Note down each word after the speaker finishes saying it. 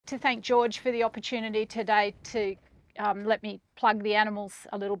to thank George for the opportunity today to let me plug the animals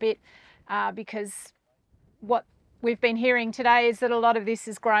a little bit, because what we've been hearing today is that a lot of this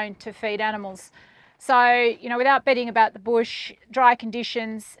is grown to feed animals. So, you know, without betting about the bush, dry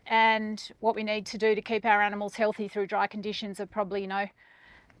conditions and what we need to do to keep our animals healthy through dry conditions are probably, you know, a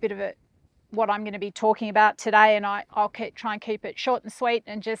bit of what I'm going to be talking about today, and I'll try and keep it short and sweet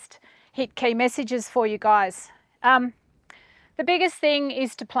and just hit key messages for you guys. The biggest thing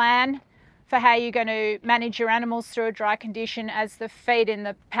is to plan for how you're going to manage your animals through a dry condition as the feed in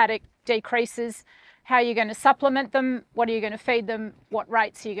the paddock decreases, how you're going to supplement them, what are you going to feed them, what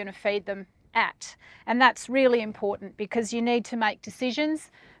rates are you going to feed them at. And that's really important because you need to make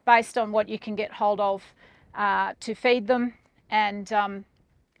decisions based on what you can get hold of to feed them, and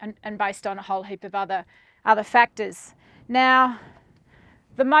based on a whole heap of other factors. Now,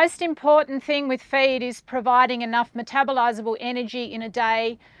 the most important thing with feed is providing enough metabolizable energy in a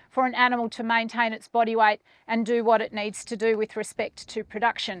day for an animal to maintain its body weight and do what it needs to do with respect to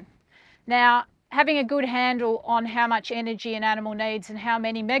production. Now, having a good handle on how much energy an animal needs and how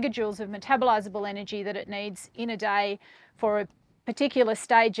many megajoules of metabolizable energy that it needs in a day for a particular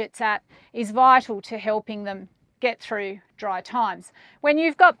stage it's at is vital to helping them get through dry times. When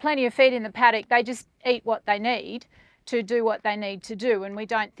you've got plenty of feed in the paddock, they just eat what they need to do what they need to do, and we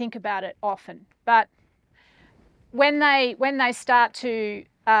don't think about it often. But when they start to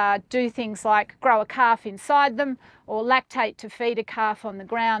do things like grow a calf inside them or lactate to feed a calf on the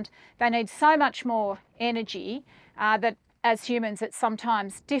ground, they need so much more energy that as humans it's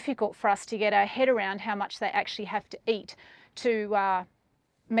sometimes difficult for us to get our head around how much they actually have to eat to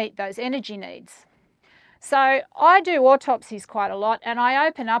meet those energy needs. So I do autopsies quite a lot, and I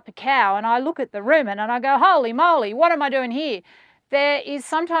open up a cow and I look at the rumen and I go, holy moly, what am I doing here? There is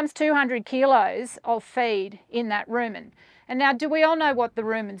sometimes 200 kilos of feed in that rumen. And now, do we all know what the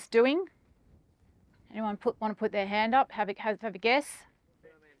rumen's doing? Anyone want to put their hand up? Have a guess?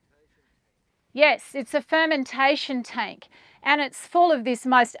 Yes, it's a fermentation tank, and it's full of this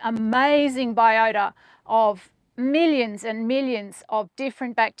most amazing biota of millions and millions of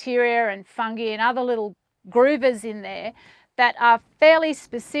different bacteria and fungi and other little groovers in there that are fairly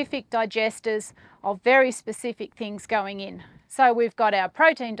specific digesters of very specific things going in. So we've got our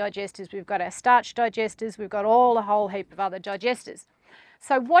protein digesters, we've got our starch digesters, we've got a whole heap of other digesters.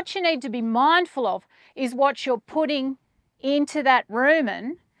 So what you need to be mindful of is what you're putting into that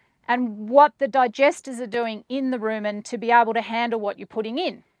rumen and what the digesters are doing in the rumen to be able to handle what you're putting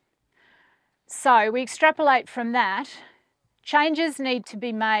in. So we extrapolate from that, changes need to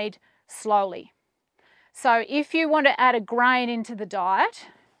be made slowly. So if you want to add a grain into the diet,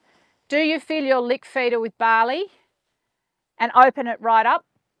 do you fill your lick feeder with barley and open it right up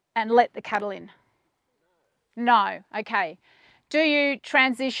and let the cattle in? No, okay. Do you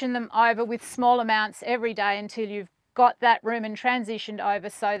transition them over with small amounts every day until you've got that rumen transitioned over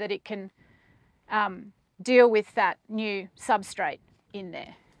so that it can deal with that new substrate in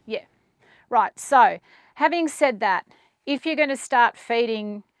there? Yeah. Right, so having said that, if you're going to start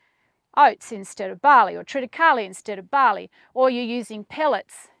feeding oats instead of barley, or triticale instead of barley, or you're using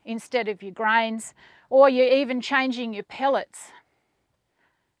pellets instead of your grains, or you're even changing your pellets,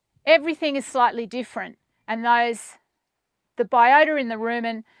 everything is slightly different, and the biota in the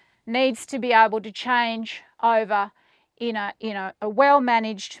rumen needs to be able to change over in a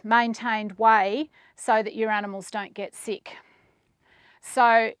well-managed, maintained way so that your animals don't get sick.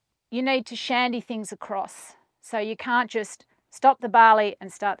 So you need to shandy things across. So you can't just stop the barley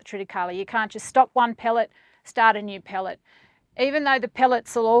and start the triticale. You can't just stop one pellet, start a new pellet. Even though the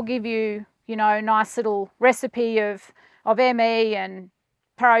pellets will all give you, you know, a nice little recipe of ME and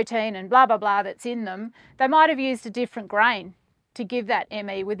protein and blah, blah, blah that's in them, they might have used a different grain to give that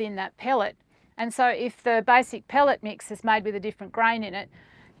ME within that pellet. And so if the basic pellet mix is made with a different grain in it,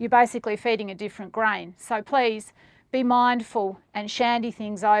 you're basically feeding a different grain. So please be mindful and shandy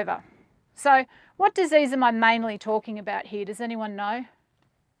things over. So what disease am I mainly talking about here? Does anyone know?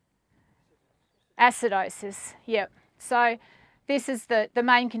 Acidosis, yep. So this is the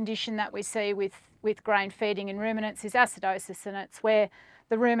main condition that we see with grain feeding in ruminants is acidosis, and it's where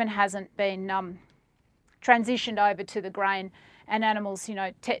the rumen hasn't been transitioned over to the grain, and animals,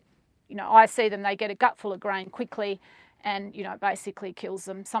 I see them, they get a gutful of grain quickly and, basically kills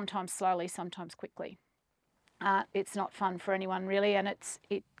them, sometimes slowly, sometimes quickly. It's not fun for anyone really, and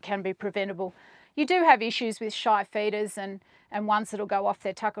it can be preventable. You do have issues with shy feeders and ones that'll go off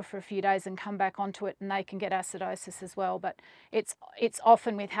their tucker for a few days and come back onto it, and they can get acidosis as well. But it's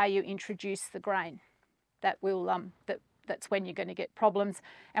often with how you introduce the grain that will that's when you're going to get problems,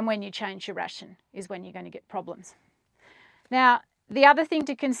 and when you change your ration is when you're going to get problems. Now, The other thing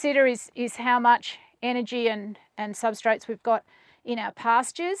to consider is how much energy and substrates we've got in our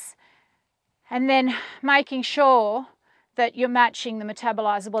pastures, and then making sure that you're matching the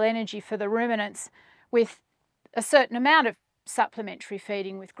metabolizable energy for the ruminants with a certain amount of supplementary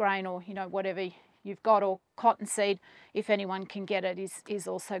feeding with grain, or whatever you've got, or cottonseed, if anyone can get it, is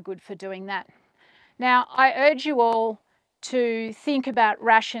also good for doing that. Now, I urge you all to think about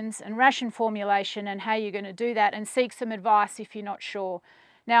rations and ration formulation and how you're going to do that, and seek some advice if you're not sure.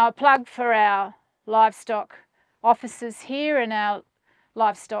 Now, a plug for our livestock officers here and our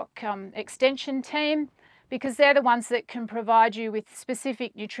livestock extension team, because they're the ones that can provide you with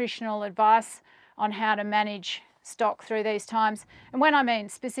specific nutritional advice on how to manage stock through these times. And when I mean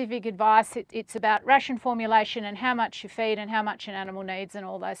specific advice, it's about ration formulation and how much you feed and how much an animal needs and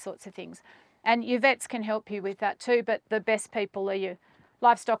all those sorts of things. And your vets can help you with that too, but the best people are your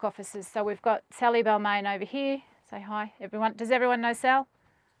livestock officers. So we've got Sally Balmain over here. Say hi, everyone. Does everyone know Sal?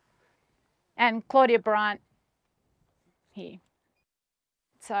 And Claudia Bryant here.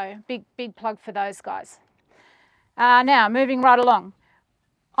 So big plug for those guys. Now, moving right along.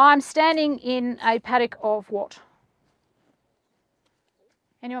 I'm standing in a paddock of what?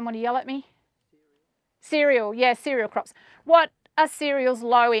 Anyone want to yell at me? Cereal, yeah, cereal crops. What are cereals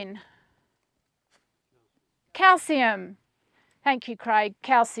low in? Calcium. Thank you, Craig,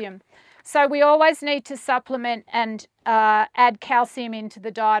 calcium. So we always need to supplement and add calcium into the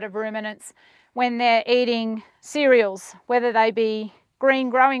diet of ruminants when they're eating cereals, whether they be green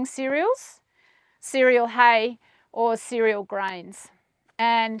growing cereals, cereal hay, or cereal grains.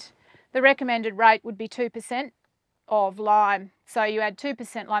 And the recommended rate would be 2% of lime. So you add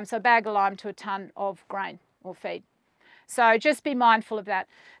 2% lime, so a bag of lime to a tonne of grain or feed. So just be mindful of that.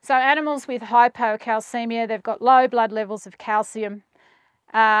 So animals with hypocalcemia, they've got low blood levels of calcium,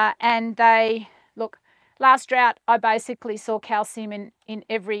 and they, look, last drought I basically saw calcium in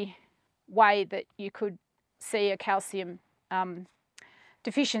every way that you could see a calcium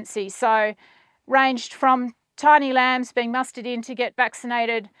deficiency. So ranged from tiny lambs being mustered in to get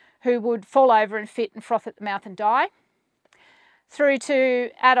vaccinated who would fall over and fit and froth at the mouth and die, through to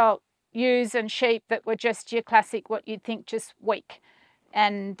adult ewes and sheep that were just your classic, what you'd think, just weak.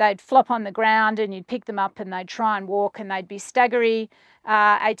 And they'd flop on the ground and you'd pick them up and they'd try and walk and they'd be staggery,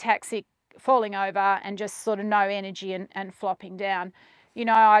 ataxic, falling over and just sort of no energy and flopping down.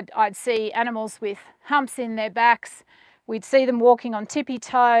 I'd see animals with humps in their backs. We'd see them walking on tippy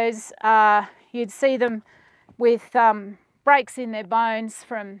toes. You'd see them with breaks in their bones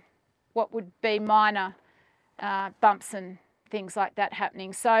from what would be minor bumps and things like that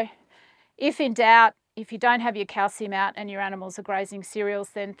happening. So if in doubt, if you don't have your calcium out and your animals are grazing cereals,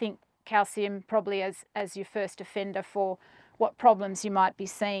 then think calcium probably as your first offender for what problems you might be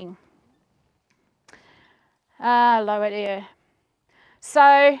seeing. Lower air.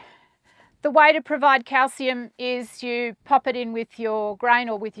 So the way to provide calcium is you pop it in with your grain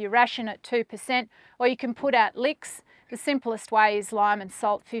or with your ration at 2%, or you can put out licks. The simplest way is lime and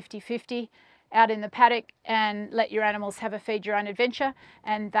salt 50-50 out in the paddock, and let your animals have a feed your own adventure,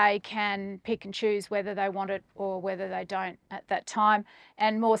 and they can pick and choose whether they want it or whether they don't at that time.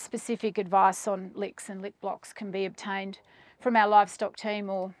 And more specific advice on licks and lick blocks can be obtained from our livestock team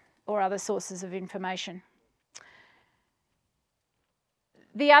or other sources of information.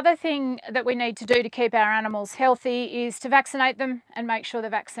 The other thing that we need to do to keep our animals healthy is to vaccinate them and make sure the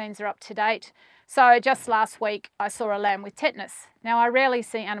vaccines are up to date. So just last week I saw a lamb with tetanus. Now I rarely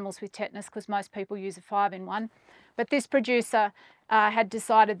see animals with tetanus because most people use a 5-in-1, but this producer had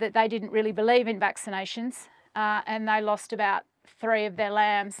decided that they didn't really believe in vaccinations, and they lost about 3 of their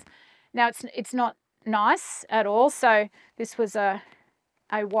lambs. Now it's not nice at all. So this was a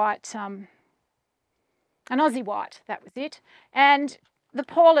white, an Aussie white, that was it. And the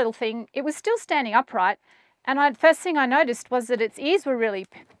poor little thing, it was still standing upright, and first thing I noticed was that its ears were really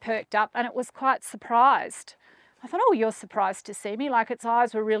perked up and it was quite surprised. I thought, oh, you're surprised to see me, like its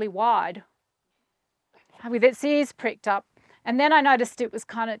eyes were really wide with its ears pricked up. And then I noticed it was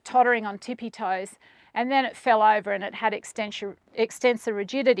kind of tottering on tippy toes, and then it fell over and it had extensor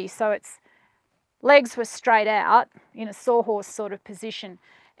rigidity, so its legs were straight out in a sawhorse sort of position.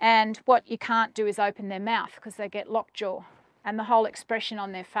 And what you can't do is open their mouth because they get lockjaw. And the whole expression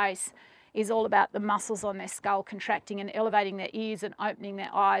on their face is all about the muscles on their skull contracting and elevating their ears and opening their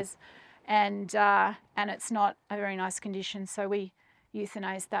eyes. And it's not a very nice condition, so we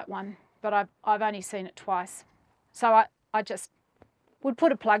euthanized that one. But I've only seen it twice. So I just would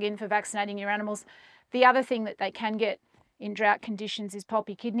put a plug in for vaccinating your animals. The other thing that they can get in drought conditions is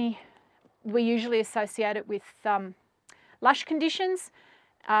pulpy kidney. We usually associate it with lush conditions.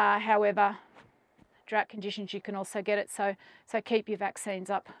 However, drought conditions, you can also get it. So keep your vaccines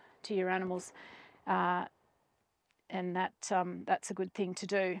up to your animals, and that's a good thing to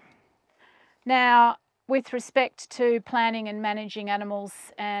do. Now, with respect to planning and managing animals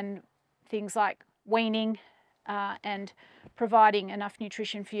and things like weaning and providing enough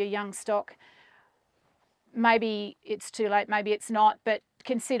nutrition for your young stock, maybe it's too late, maybe it's not, but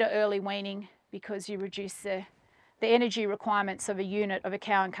consider early weaning, because you reduce the energy requirements of a unit of a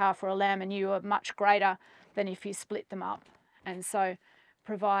cow and calf or a lamb and ewe are much greater than if you split them up. And so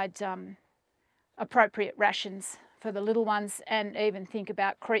provide appropriate rations for the little ones, and even think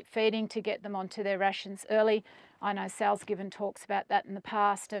about creep feeding to get them onto their rations early. I know Sal's given talks about that in the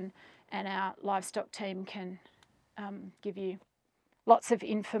past, and our livestock team can give you lots of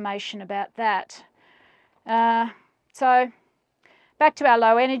information about that. So back to our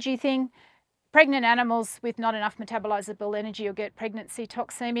low energy thing. Pregnant animals with not enough metabolizable energy will get pregnancy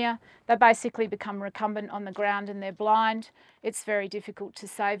toxemia. They basically become recumbent on the ground and they're blind. It's very difficult to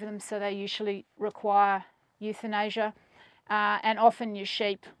save them, so they usually require euthanasia. And often your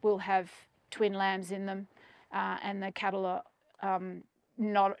sheep will have twin lambs in them, and the cattle are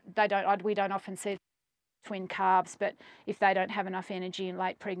we don't often see twin calves, but if they don't have enough energy in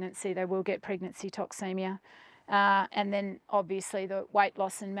late pregnancy, they will get pregnancy toxemia. And then obviously the weight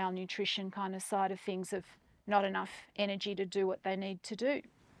loss and malnutrition kind of side of things, of not enough energy to do what they need to do.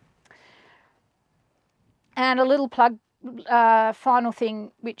 And a little plug, final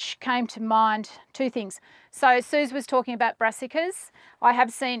thing which came to mind, two things. So Suze was talking about brassicas. I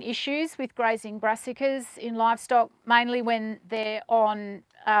have seen issues with grazing brassicas in livestock, mainly when they're on,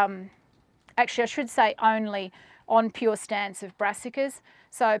 actually I should say only on pure stands of brassicas.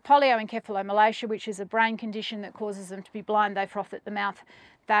 So polioencephalomalacia, which is a brain condition that causes them to be blind, they froth at the mouth,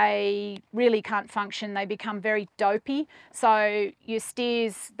 they really can't function, they become very dopey. So your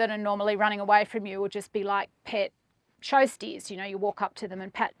steers that are normally running away from you will just be like pet show steers. You know, you walk up to them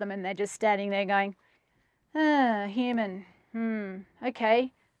and pat them and they're just standing there going, human,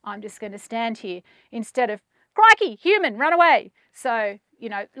 okay, I'm just going to stand here, instead of, crikey, human, run away. So, you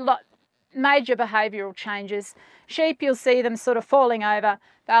know, major behavioural changes. Sheep, you'll see them sort of falling over.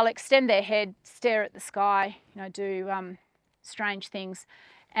 They'll extend their head, stare at the sky, you know, do strange things.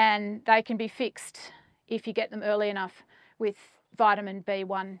 And they can be fixed if you get them early enough with vitamin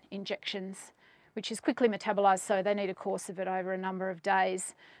B1 injections, which is quickly metabolised, so they need a course of it over a number of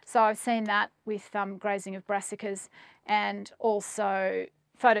days. So I've seen that with grazing of brassicas, and also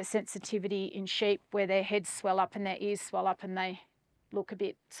photosensitivity in sheep, where their heads swell up and their ears swell up and they look a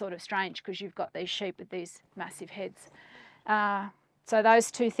bit sort of strange because you've got these sheep with these massive heads. So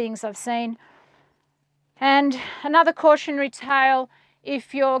those two things I've seen. And another cautionary tale,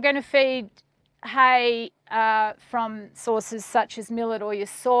 if you're going to feed hay from sources such as millet or your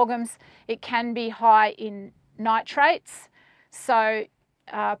sorghums, it can be high in nitrates. So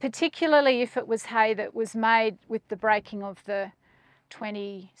particularly if it was hay that was made with the breaking of the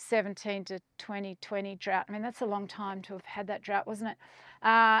 2017 to 2020 drought. I mean, that's a long time to have had that drought, wasn't it?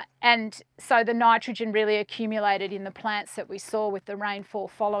 And so the nitrogen really accumulated in the plants that we saw with the rainfall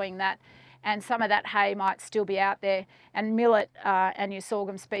following that, and some of that hay might still be out there. And millet and your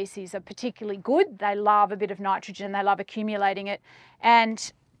sorghum species are particularly good. They love a bit of nitrogen, they love accumulating it.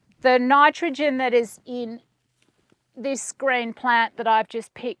 And the nitrogen that is in this green plant that I've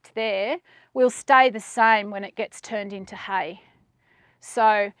just picked there will stay the same when it gets turned into hay.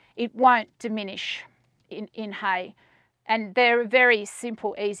 So it won't diminish in hay. And they're very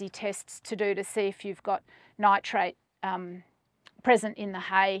simple, easy tests to do to see if you've got nitrate present in the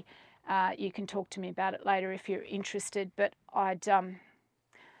hay. You can talk to me about it later if you're interested, but I'd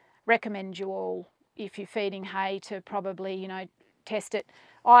recommend you all, if you're feeding hay, to probably, you know, test it.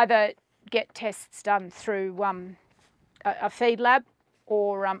 Either get tests done through a feed lab,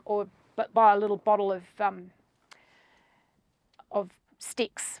 or buy a little bottle of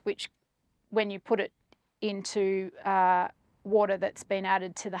sticks, which when you put it into water that's been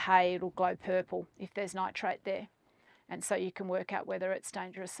added to the hay, it'll glow purple if there's nitrate there. And so you can work out whether it's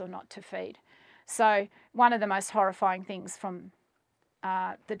dangerous or not to feed. So one of the most horrifying things from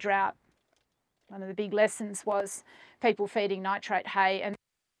the drought, one of the big lessons, was people feeding nitrate hay, and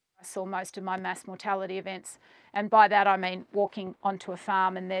I saw most of my mass mortality events. And by that I mean walking onto a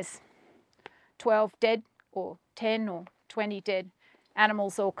farm and there's 12 dead, or 10 or 20 dead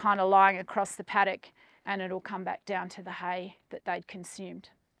animals all kind of lying across the paddock, and it'll come back down to the hay that they'd consumed,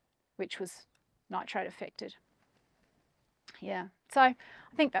 which was nitrate affected. Yeah, so I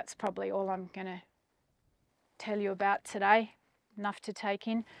think that's probably all I'm going to tell you about today, enough to take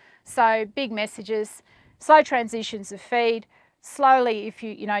in. So big messages: slow transitions of feed, slowly, if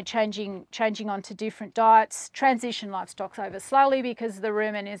you know, changing onto different diets, transition livestock over slowly, because the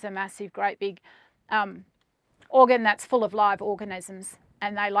rumen is a massive, great big organ that's full of live organisms,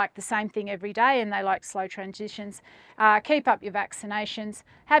 and they like the same thing every day, and they like slow transitions. Keep up your vaccinations,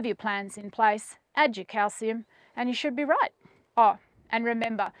 have your plans in place, add your calcium, and you should be right. Oh, and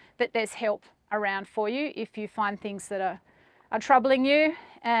remember that there's help around for you if you find things that are troubling you,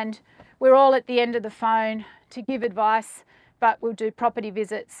 and we're all at the end of the phone to give advice, but we'll do property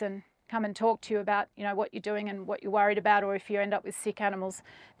visits and come and talk to you about, you know, what you're doing and what you're worried about, or if you end up with sick animals,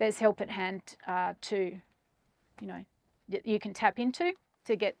 there's help at hand to, you know, you can tap into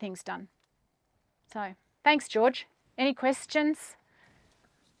to get things done. So thanks, George. Any questions?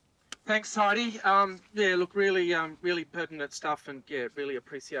 Thanks, Heidi. Yeah, look, really, really pertinent stuff, and yeah, really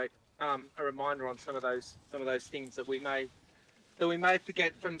appreciate a reminder on some of those things that we may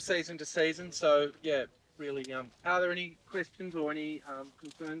forget from season to season. So yeah, really. Are there any questions or any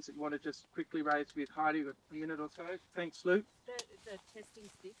concerns that you want to just quickly raise with Heidi for a minute or so? Thanks, Lou. The testing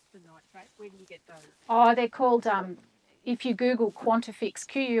sticks, the nitrate, where do you get those? Oh, they're called, if you Google Quantifix,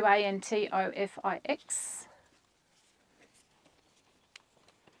 Quantofix,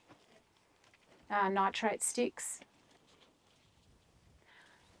 nitrate sticks.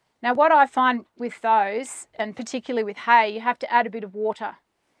 Now, what I find with those, and particularly with hay, you have to add a bit of water.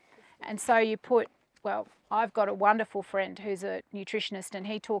 And so you put, well, I've got a wonderful friend who's a nutritionist, and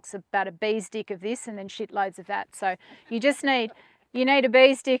he talks about a bee stick of this and then shitloads of that. So you just need, a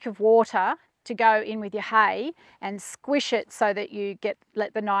bee stick of water to go in with your hay and squish it so that you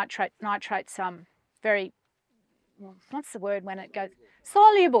let the nitrates very, well, what's the word when it goes?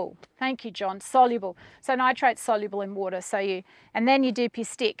 Soluble. Thank you, John. Soluble. So nitrate's soluble in water. And then you dip your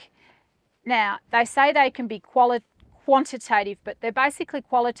stick. Now, they say they can be quantitative, but they're basically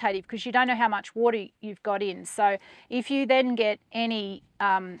qualitative because you don't know how much water you've got in. So if you then get any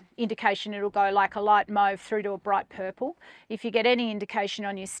indication, it'll go like a light mauve through to a bright purple. If you get any indication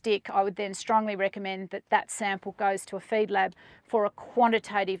on your stick, I would then strongly recommend that sample goes to a feed lab for a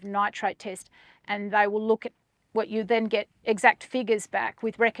quantitative nitrate test, and they will look at what you then get exact figures back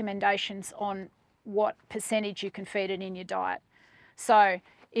with recommendations on what percentage you can feed it in your diet. So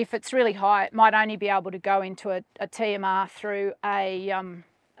if it's really high, it might only be able to go into a TMR through a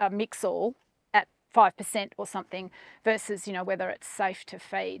mix-all at 5% or something, versus, whether it's safe to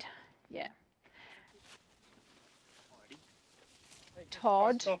feed. Yeah.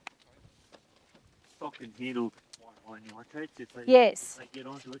 Todd? Stock can handle high nitrates if they, yes. if they get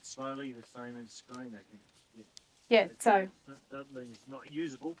onto it slowly, the same as screen. They can, yeah, so that means it's not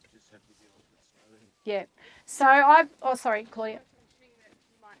usable, just have to deal with it slowly. Yeah. So oh, sorry, Claudia.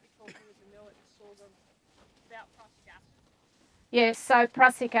 Yes, so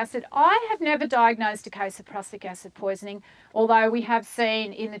prussic acid. I have never diagnosed a case of prussic acid poisoning, although we have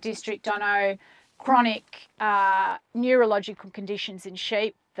seen in the district, I know, chronic neurological conditions in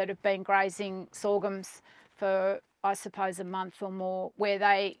sheep that have been grazing sorghums for, I suppose, a month or more, where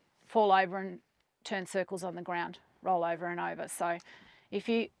they fall over and turn circles on the ground, roll over and over. So if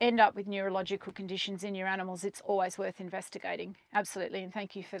you end up with neurological conditions in your animals, it's always worth investigating. Absolutely, and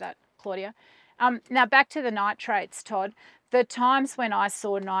thank you for that, Claudia. Now back to the nitrates, Todd. The times when I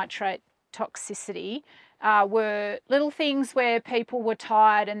saw nitrate toxicity were little things where people were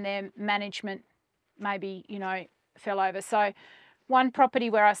tired and their management maybe, fell over. So one property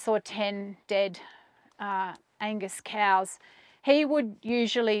where I saw 10 dead Angus cows, he would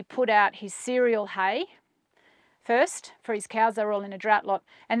usually put out his cereal hay first for his cows. They were all in a drought lot,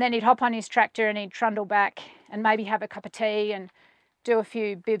 and then he'd hop on his tractor and he'd trundle back and maybe have a cup of tea and do a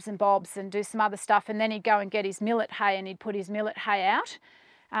few bibs and bobs and do some other stuff, and then he'd go and get his millet hay and he'd put his millet hay out,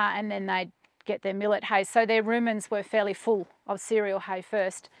 and then they'd get their millet hay. So their rumens were fairly full of cereal hay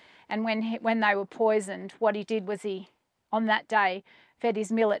first, and when they were poisoned, what he did was he, on that day, fed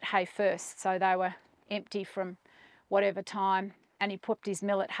his millet hay first, so they were empty from whatever time, and he put his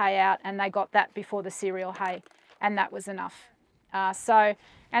millet hay out, and they got that before the cereal hay, and that was enough.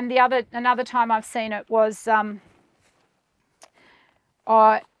 And another time I've seen it was,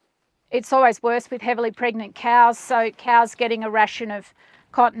 it's always worse with heavily pregnant cows. So cows getting a ration of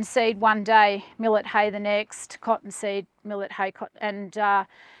cottonseed one day, millet hay the next, cottonseed, millet hay,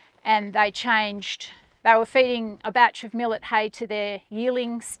 and they changed. They were feeding a batch of millet hay to their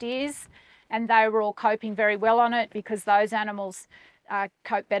yearling steers, and they were all coping very well on it because those animals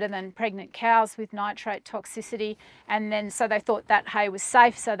cope better than pregnant cows with nitrate toxicity. And then so they thought that hay was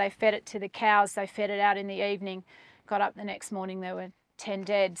safe, so they fed it to the cows. They fed it out in the evening, got up the next morning, there were 10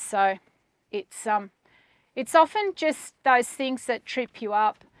 dead. So it's often just those things that trip you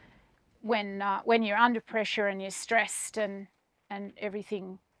up when you're under pressure and you're stressed, and and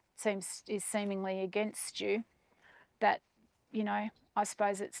everything is seemingly against you, that, you know, I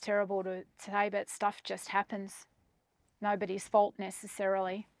suppose it's terrible to say, but stuff just happens. Nobody's fault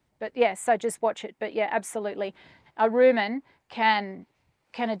necessarily. But yeah, so just watch it. But yeah, absolutely. A rumen can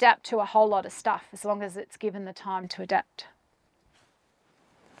adapt to a whole lot of stuff as long as it's given the time to adapt.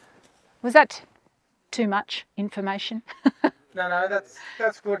 Was that too much information? No,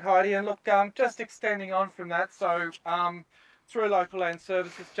 that's good, Heidi. And look, just extending on from that, so through Local Land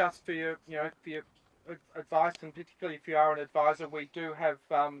Services, just for your, for your advice, and particularly if you are an advisor, we do have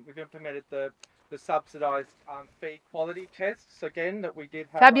we've implemented the subsidised feed quality tests again that we did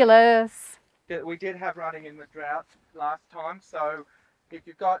have. Fabulous. That we did have running in the drought last time. So if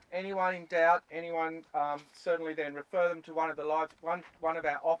you've got anyone in doubt, certainly then refer them to one of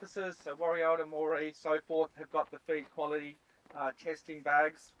our officers. So Warriota, Moree, so forth have got the feed quality testing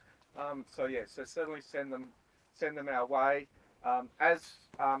bags. So certainly send them our way. As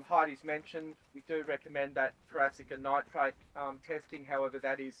Heidi's mentioned, we do recommend that thoracic and nitrate testing. However,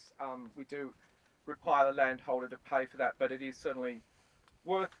 that is we do require the landholder to pay for that, but it is certainly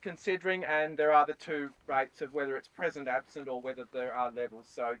worth considering, and there are the two rates of whether it's present, absent, or whether there are levels,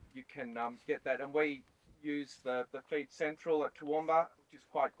 so you can get that. And we use the Feed Central at Toowoomba, which is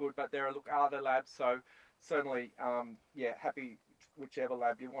quite good, but there are other labs, so certainly happy whichever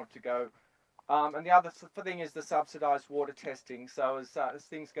lab you want to go. And the other thing is the subsidised water testing. So as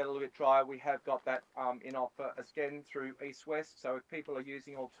things get a little bit drier, we have got that in offer again through East West. So if people are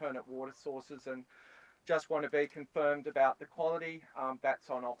using alternate water sources and just want to be confirmed about the quality, that's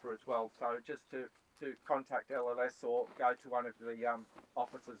on offer as well. So just to contact LLS or go to one of the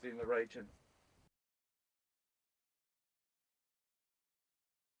offices in the region.